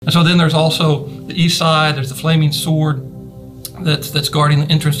And so then there's also the east side, there's the flaming sword that's guarding the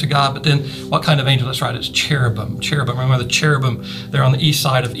entrance to God. But then what kind of angel? That's right, it's cherubim. Cherubim, remember the cherubim, they're on the east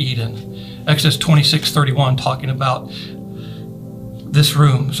side of Eden. Exodus 26:31 talking about this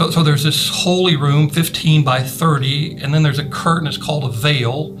room. So there's this holy room, 15 by 30, and then there's a curtain, it's called a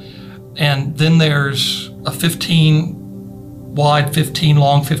veil. And then there's a 15 wide, 15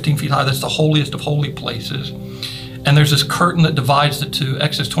 long, 15 feet high. That's the holiest of holy places. And there's this curtain that divides the two.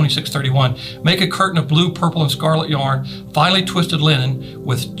 Exodus 26:31. Make a curtain of blue, purple, and scarlet yarn, finely twisted linen,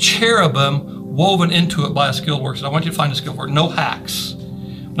 with cherubim woven into it by a skilled worker. So I want you to find a skilled worker. No hacks,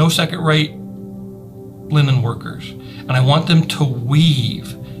 no second-rate linen workers. And I want them to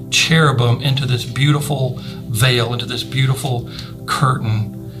weave cherubim into this beautiful veil, into this beautiful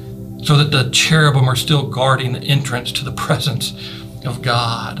curtain, so that the cherubim are still guarding the entrance to the presence of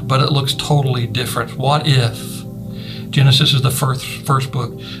God. But it looks totally different. What if Genesis is the first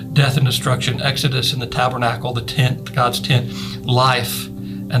book, death and destruction, Exodus and the tabernacle, the tent, God's tent, life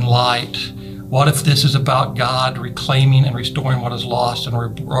and light? What if this is about God reclaiming and restoring what is lost and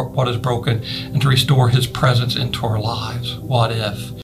what is broken, and to restore his presence into our lives? What if?